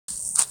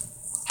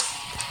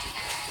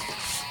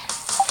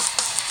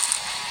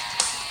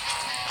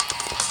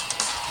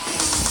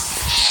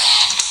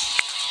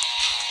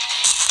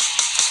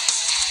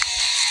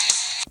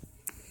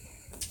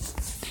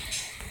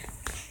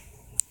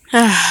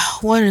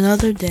what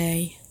another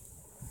day.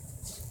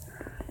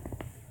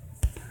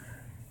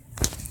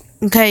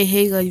 Okay,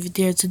 hey guys,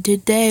 there. So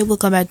today,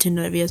 welcome back to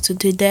another video. So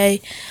today,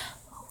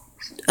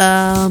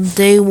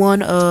 day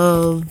one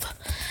of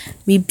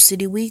Meep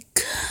City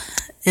Week,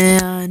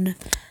 and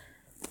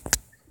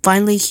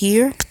finally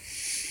here.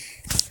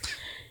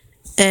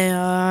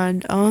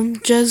 And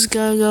I'm just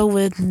gonna go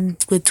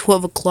with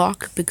 12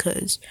 o'clock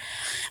because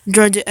I'm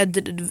trying to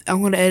edit.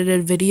 I'm gonna edit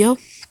a video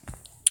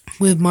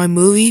with my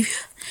movie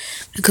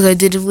because I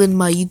did it with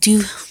my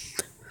YouTube.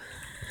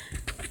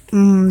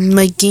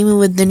 My gaming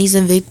with Denise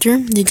and Victor.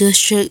 You guys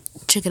should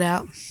check it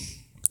out.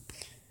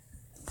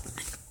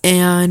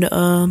 And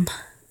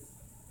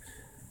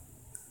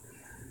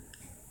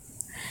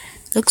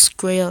looks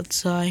great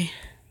outside.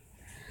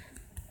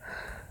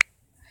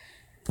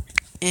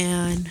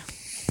 And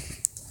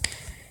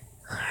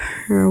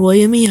her, what do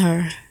you mean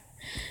her?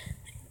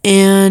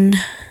 And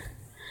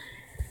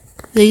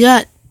they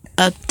got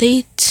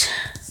updates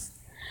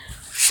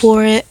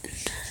for it.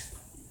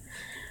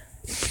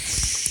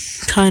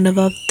 Kind of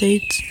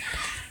updates.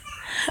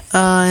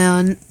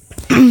 And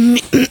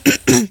and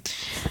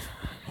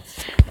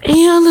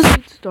let's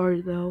get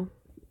started though.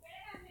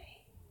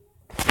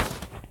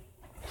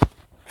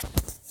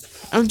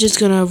 I'm just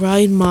gonna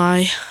ride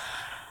my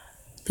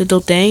little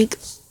tank.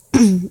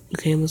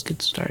 Okay, let's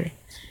get started.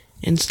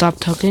 And stop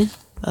talking.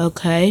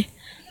 Okay.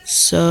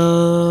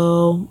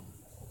 So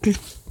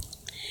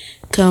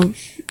come.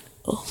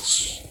 Oh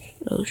shoot.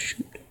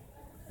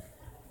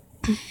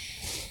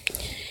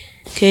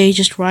 Okay,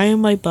 just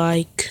riding my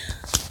bike.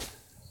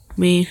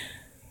 My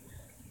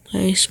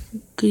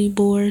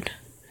skateboard.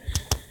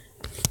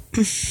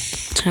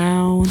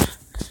 Town.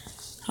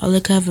 I'd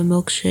like to have a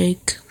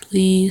milkshake,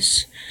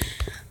 please.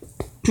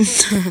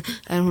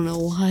 I don't know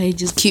why, I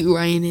just keep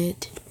riding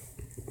it.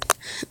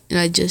 And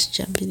I just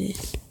jump in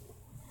it.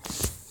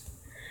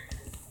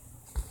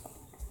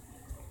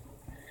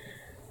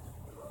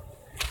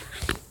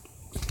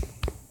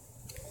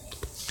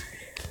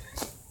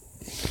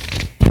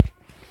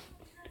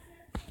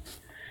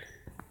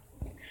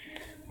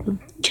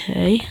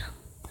 Okay.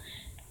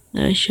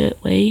 Now I should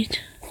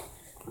wait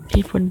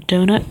for the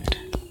donut.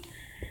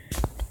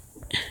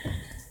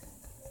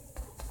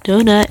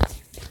 Donut.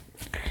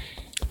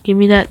 Give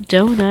me that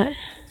donut.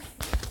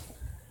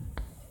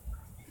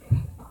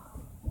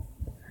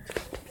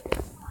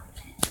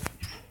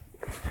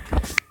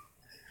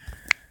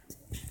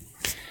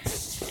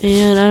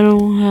 And I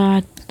don't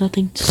have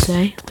nothing to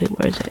say. Wait,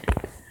 where is it?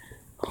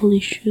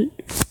 Holy shoot.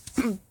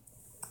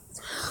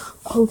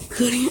 Oh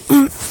goody.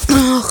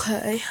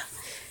 Okay.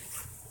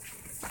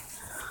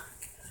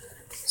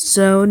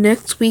 So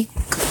next week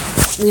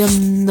we have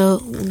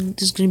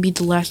this is gonna be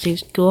the last day of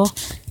school.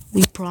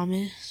 We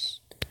promise.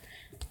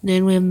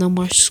 Then we have no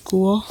more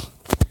school.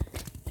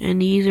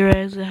 And the Easter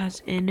eggs it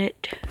has in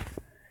it.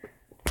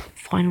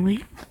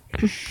 Finally.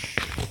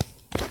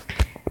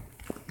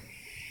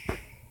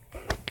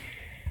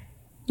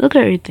 Look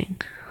at everything.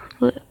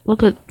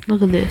 Look at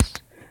this.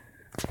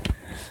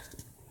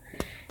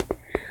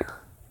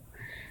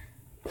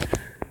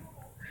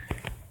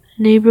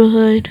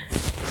 Neighborhood.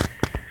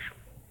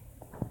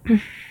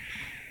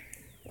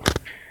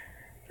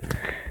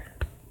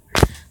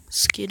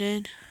 Let's get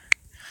in.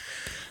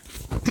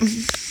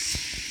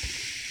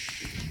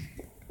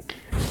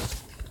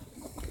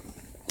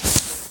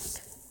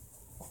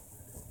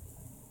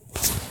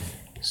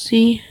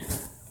 See?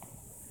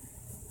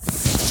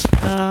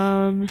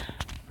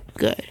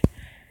 Good.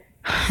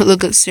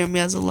 Look at Siri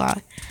has a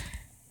lot.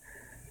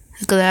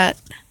 Look at that.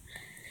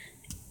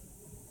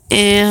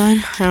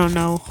 And I don't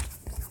know.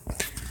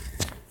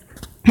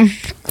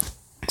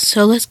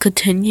 So let's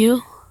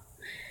continue.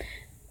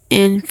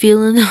 And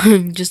feeling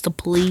I'm just a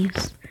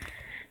police.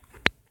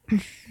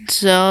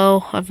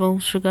 So I've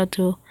almost forgot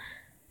to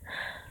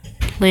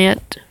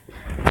plant.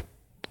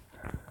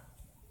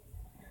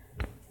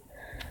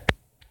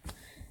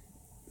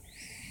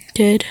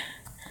 Good.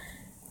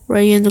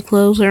 Right in the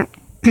closer.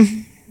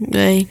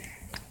 Okay.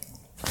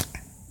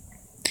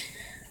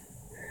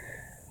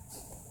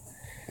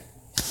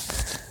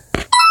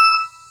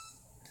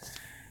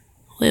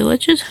 Wait, what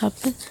just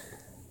happened?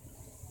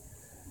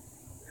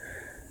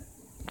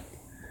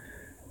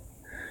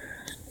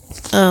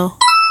 Oh.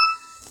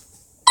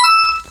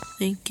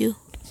 Thank you.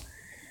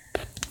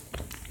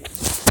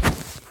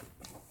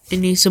 I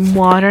need some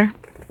water.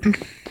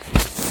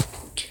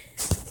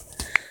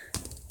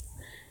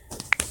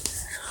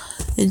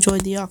 Enjoy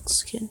the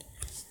oxygen.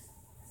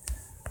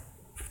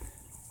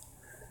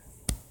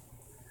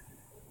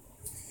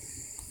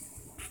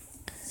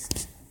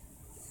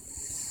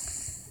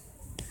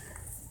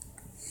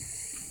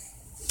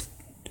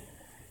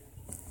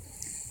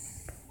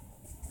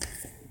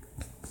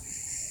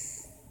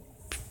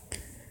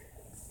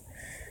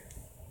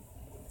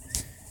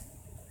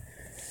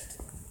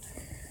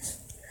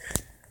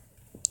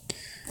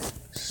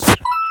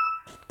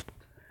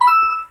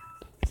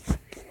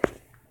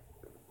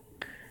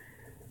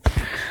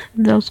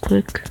 That was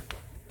quick.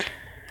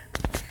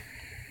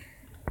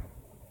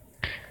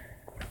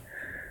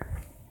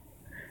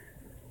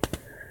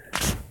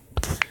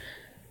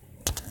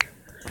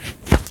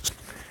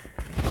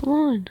 Come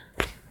on.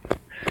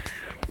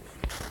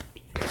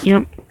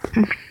 Yep.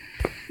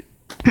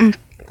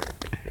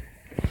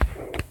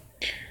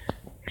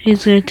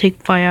 It's gonna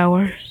take 5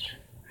 hours.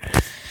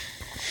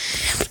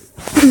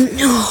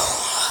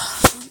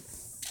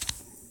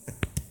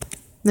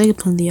 I can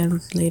play the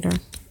others later.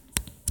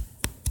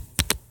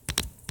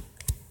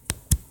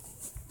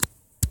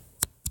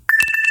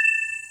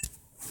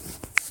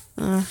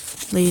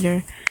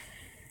 Later.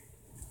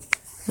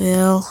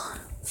 Well,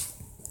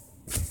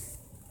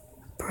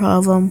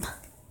 problem.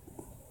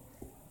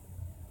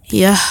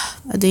 Yeah,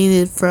 I think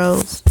it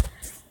froze.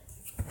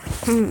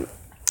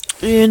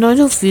 And I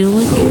don't feel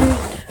like it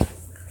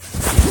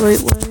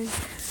right way.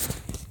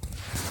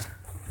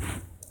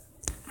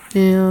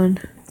 And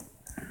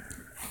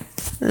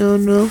I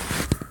don't know.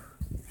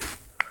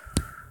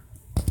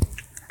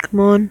 Come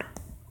on.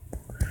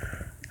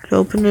 Can I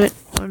open it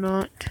or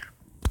not?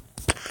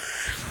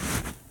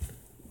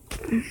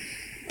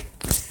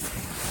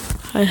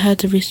 I had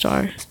to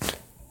restart.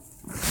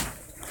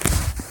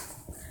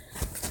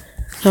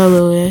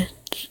 Hello, it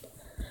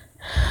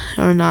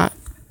or not.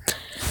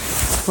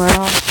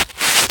 Well,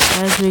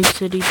 that's Meep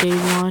City Day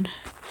 1.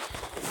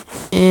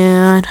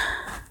 And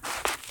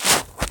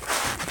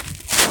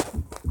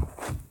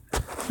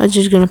I'm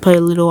just gonna play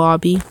a little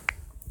obby.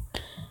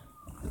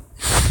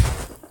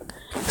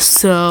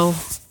 So,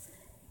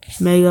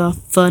 mega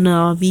fun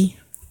obby.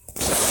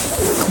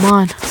 Come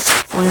on,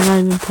 why am I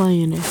even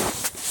playing it?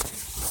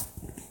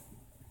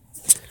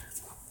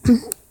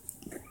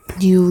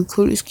 You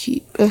recorders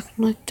keep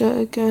acting like that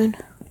again.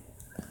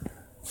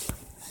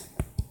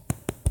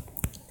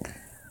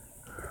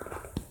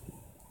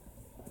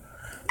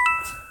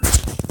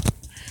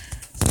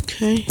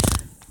 Okay.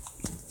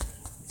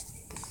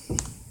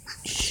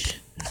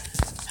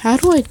 How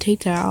do I take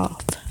that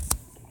off?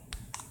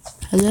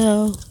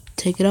 Hello?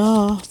 Take it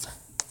off.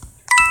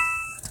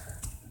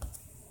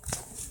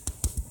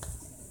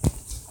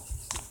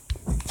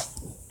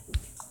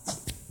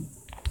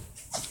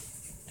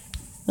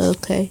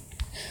 Okay.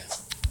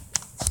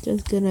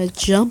 Just gonna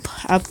jump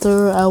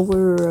after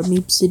our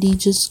Meep City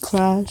just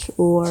crashed,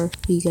 or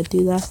we can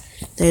do that.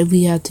 Then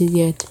we have to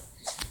get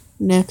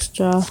an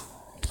extra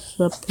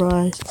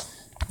surprise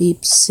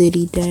Meep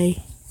City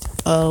Day.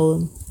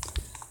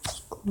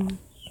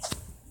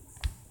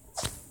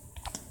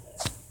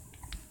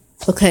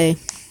 Okay.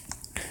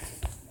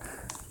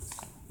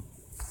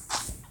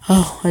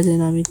 Oh, I did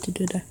not mean to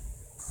do that.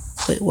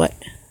 Wait, what?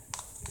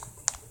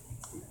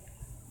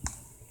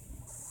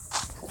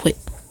 Wait.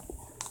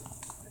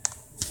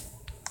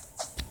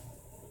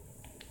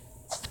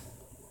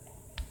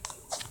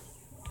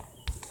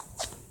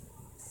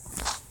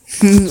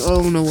 I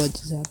don't know what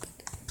just happened.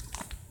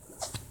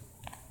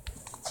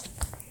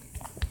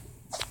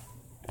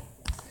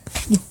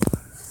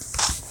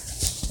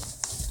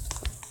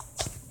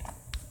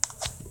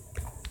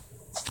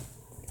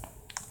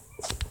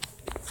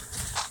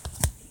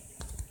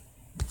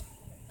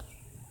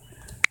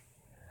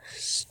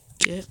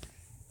 Skip.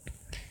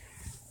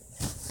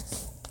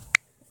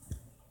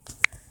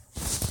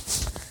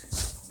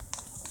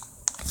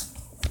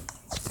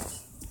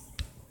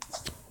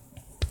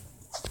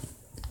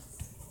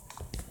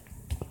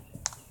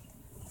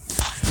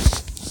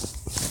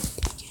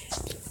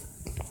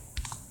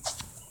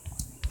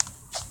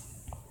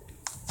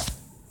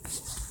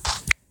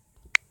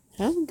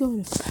 I'm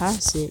going to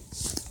pass it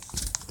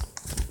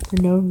for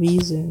no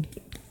reason.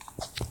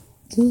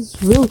 This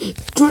is really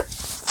good.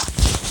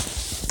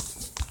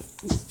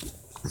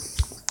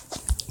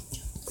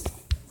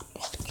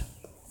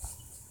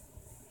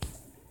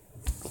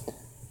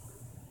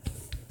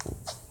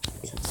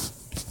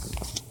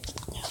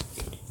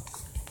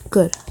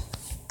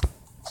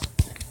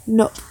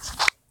 No.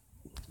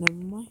 Never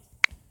mind.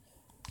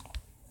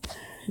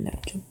 Now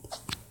jump.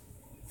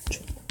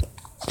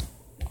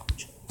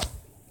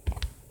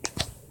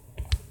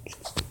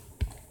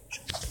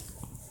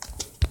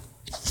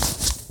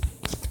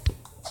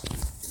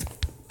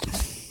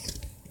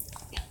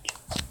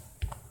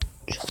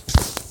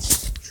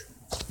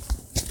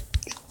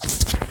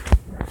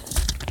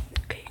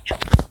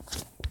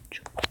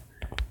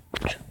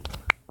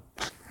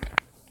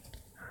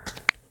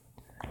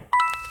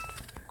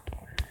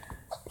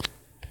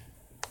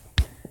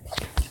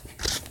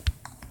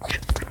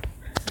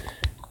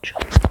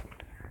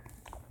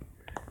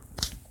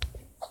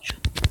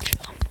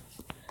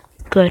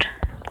 Good.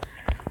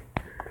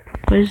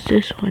 What is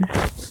this one?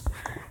 I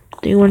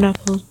think we're not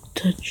supposed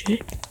to touch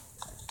it.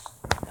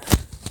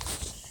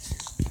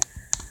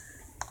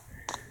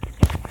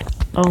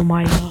 Oh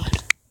my god.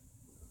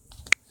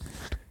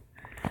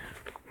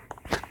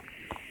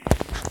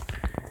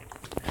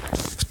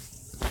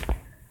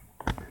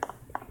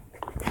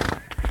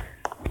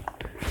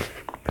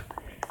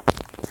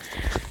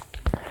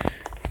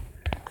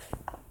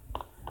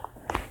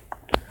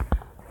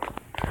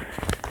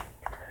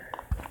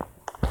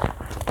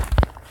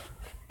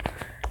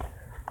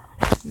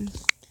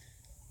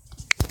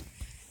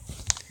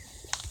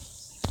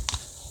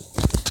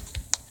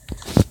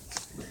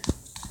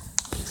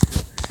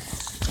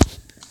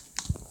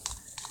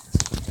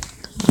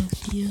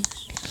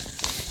 confused.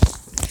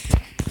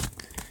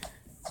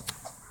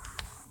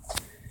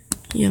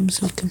 Yeah, I'm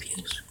so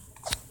confused.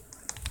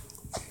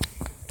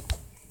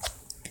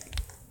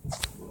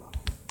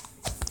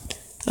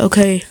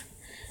 Okay,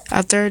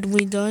 after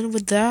we done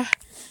with that,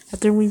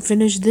 after we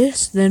finish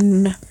this,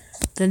 then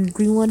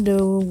green one,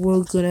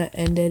 we're gonna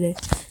end it,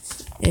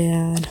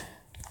 and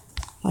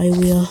I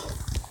will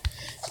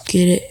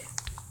get it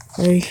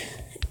right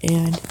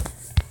and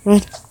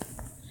run.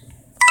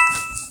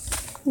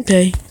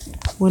 Okay,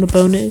 want a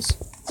bonus?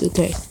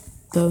 Okay,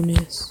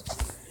 bonus.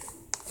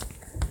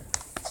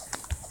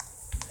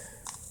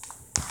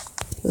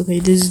 Okay,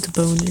 this is the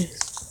bonus.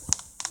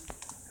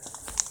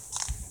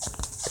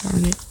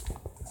 Darn it.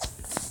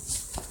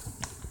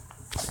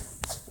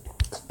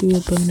 Do a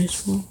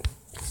bonus one.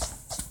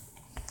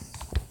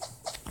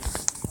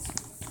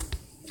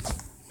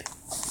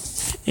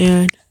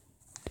 And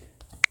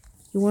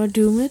you want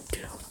to do it?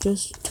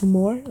 Just 2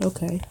 more?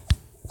 Okay.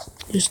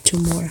 Just 2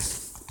 more.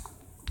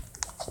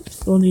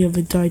 Only if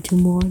it die 2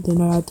 more,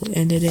 then I have to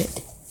end it.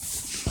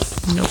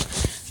 Nope,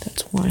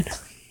 that's one.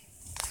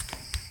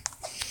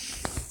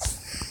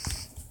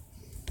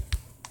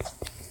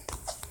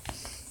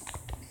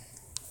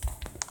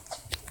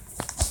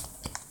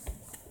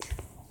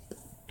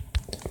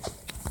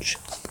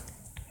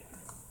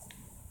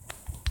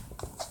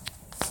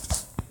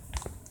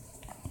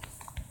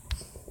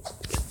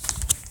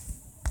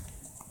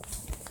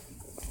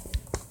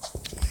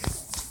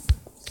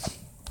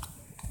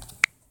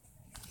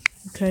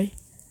 Okay.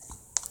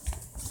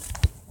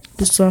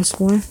 This last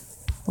one,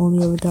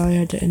 only ever die, I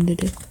had to end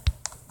it.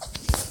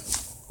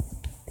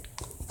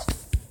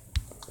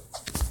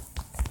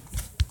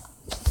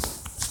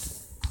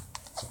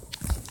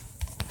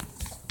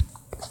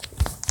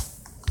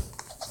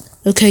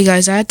 Okay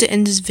guys, I had to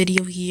end this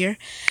video here.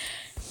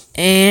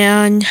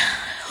 And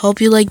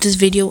hope you like this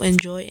video,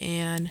 enjoy,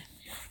 and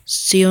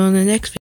see you on the next video.